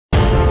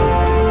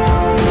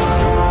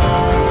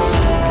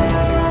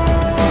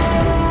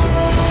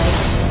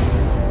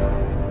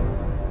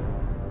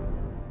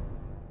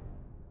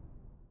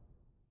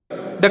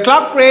The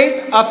clock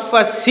rate of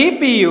a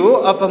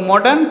CPU of a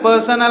modern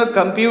personal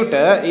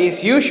computer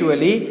is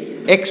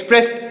usually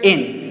expressed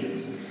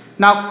in.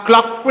 Now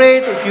clock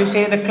rate, if you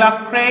say the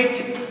clock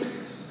rate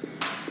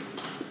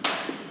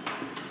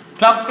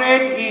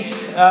is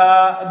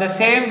the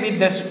same with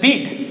the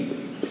speed,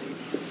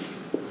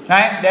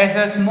 right? There's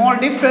a small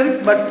difference,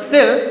 but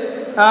still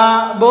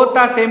both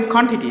are same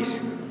quantities.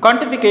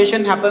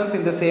 Quantification happens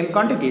in the same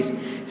quantities.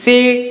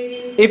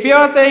 See, if you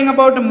are saying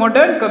about a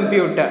modern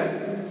computer,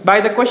 by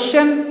the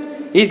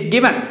question is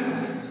given,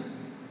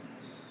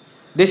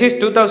 this is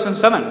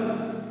 2007.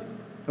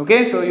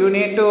 Okay, so you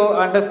need to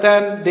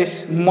understand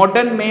this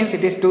modern means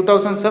it is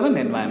 2007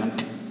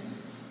 environment.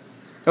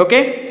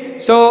 Okay,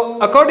 so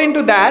according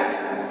to that,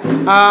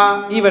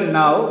 even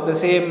now the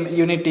same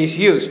unit is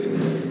used,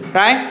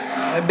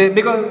 right?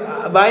 Because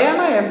why am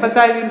I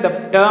emphasizing the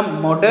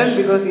term modern?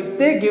 Because if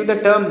they give the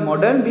term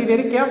modern, be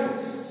very careful.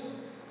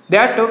 They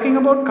are talking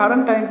about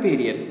current time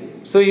period.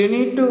 So you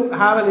need to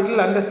have a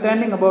little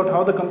understanding about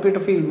how the computer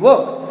field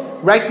works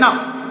right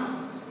now.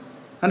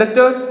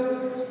 Understood?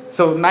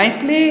 So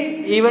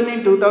nicely, even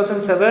in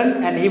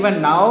 2007 and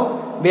even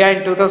now, we are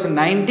in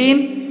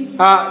 2019,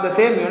 the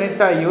same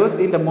units are used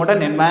in the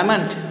modern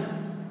environment.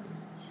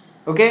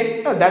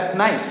 Okay, that's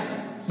nice.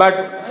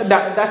 But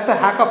that's a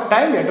hack of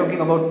time. We are talking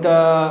about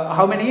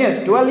how many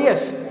years? 12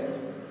 years.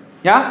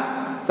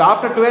 Yeah? So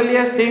after 12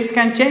 years, things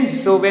can change.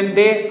 So when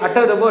they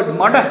utter the word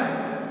modern,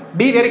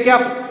 be very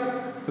careful.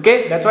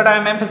 Okay, that's what I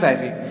am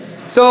emphasizing.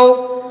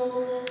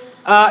 So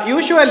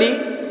usually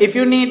if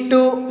you need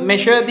to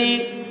measure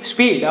the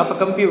speed of a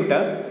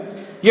computer,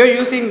 you are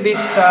using this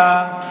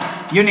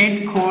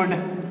unit called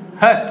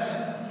hertz.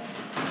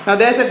 Now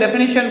there is a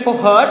definition for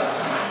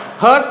hertz.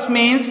 Hertz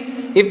means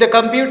if the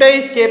computer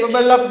is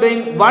capable of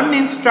doing one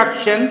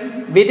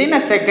instruction within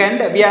a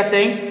second, we are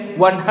saying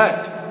 1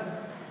 hertz.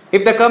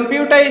 If the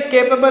computer is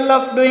capable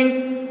of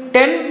doing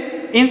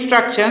 10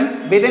 instructions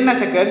within a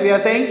second, we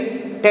are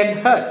saying 10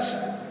 hertz.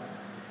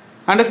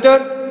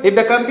 Understood? If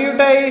the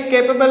computer is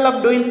capable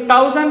of doing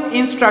 1000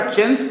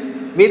 instructions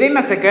within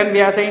a second,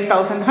 we are saying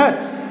 1000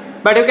 hertz.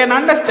 But you can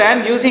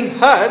understand using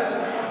hertz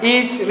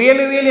is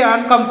really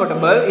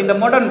uncomfortable in the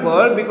modern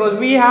world, because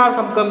we have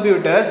some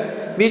computers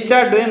which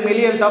are doing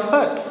millions of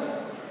hertz.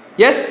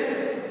 Yes?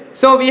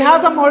 So we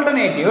have some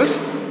alternatives.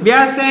 We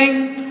are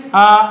saying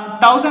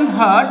 1000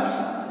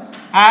 hertz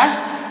as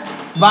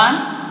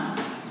 1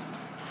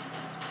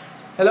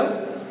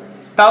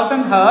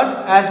 1000 hertz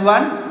as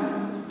 1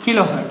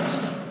 kilohertz.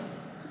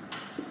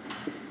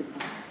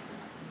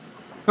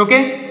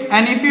 Okay,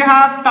 and if you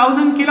have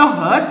 1000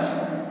 kilohertz,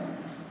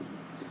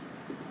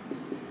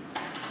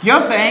 you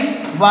are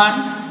saying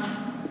 1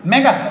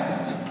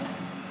 megahertz.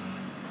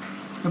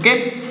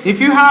 Okay,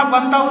 if you have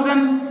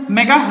 1000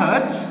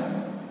 megahertz,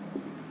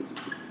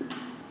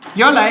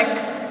 you are like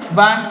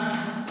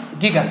 1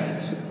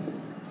 gigahertz.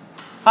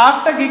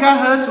 After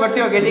gigahertz, what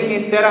you are getting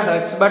is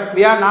terahertz, but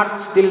we are not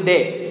still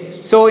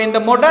there. So in the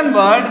modern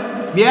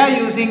world, we are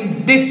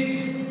using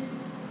this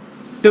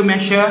to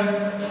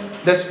measure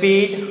the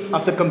speed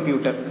of the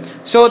computer.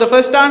 So the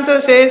first answer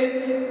says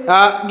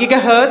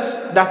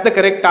gigahertz, that's the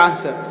correct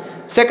answer.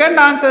 Second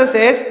answer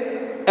says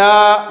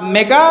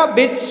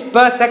megabits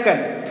per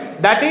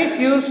second, that is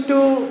used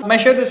to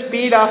measure the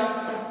speed of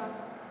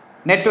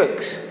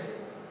networks,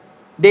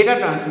 data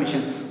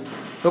transmissions.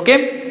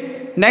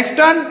 Okay, next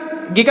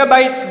one,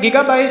 gigabytes.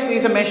 Gigabytes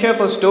is a measure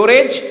for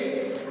storage.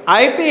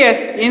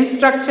 IPS,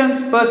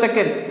 instructions per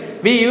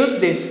second. We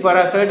use this for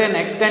a certain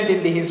extent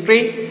in the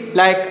history,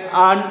 like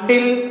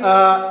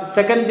until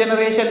second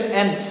generation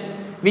ends,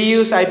 we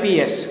use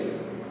IPS.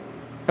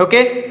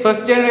 Okay,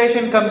 first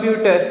generation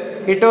computers,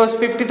 it was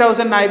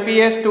 50,000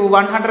 IPS to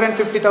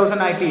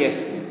 150,000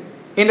 IPS.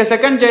 In the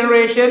second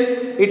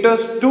generation, it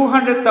was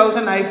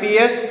 200,000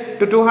 IPS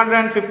to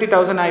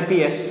 250,000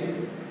 IPS.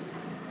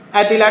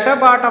 At the latter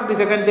part of the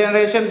second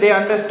generation, they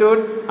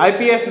understood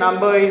IPS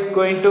number is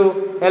going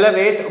to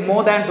elevate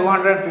more than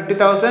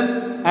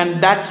 250,000,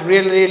 and that's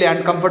really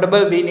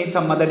uncomfortable. We need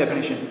some other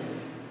definition.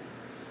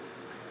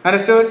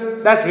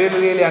 Understood? That's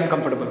really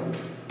uncomfortable.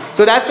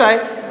 So that's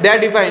why they are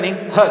defining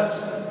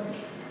hertz.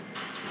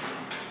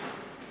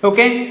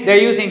 Okay, they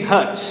are using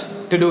hertz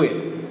to do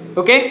it.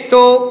 Okay,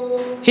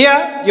 so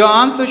here your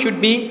answer should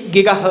be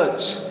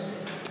gigahertz.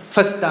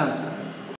 First answer.